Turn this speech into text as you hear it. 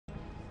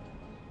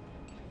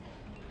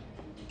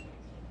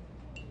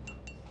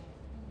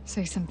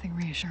Say something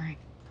reassuring.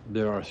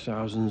 There are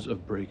thousands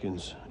of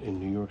break-ins in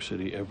New York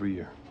City every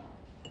year.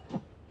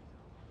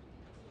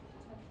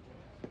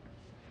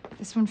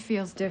 This one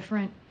feels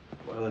different.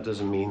 Well, that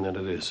doesn't mean that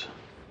it is.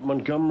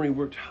 Montgomery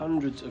worked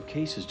hundreds of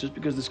cases. Just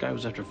because this guy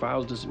was after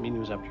files doesn't mean he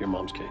was after your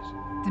mom's case.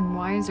 Then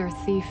why is our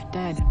thief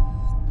dead?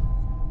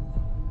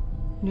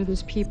 You know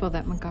those people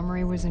that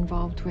Montgomery was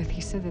involved with?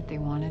 He said that they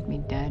wanted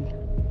me dead,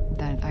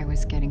 that I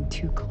was getting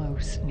too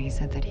close, and he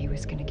said that he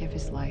was going to give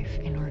his life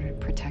in order to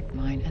protect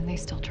mine, and they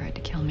still tried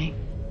to kill me.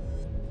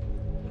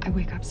 I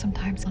wake up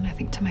sometimes and I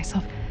think to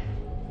myself,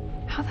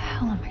 how the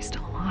hell am I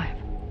still alive?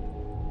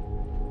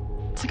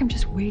 It's like I'm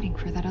just waiting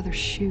for that other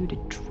shoe to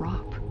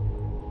drop.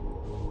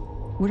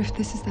 What if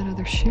this is that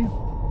other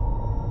shoe?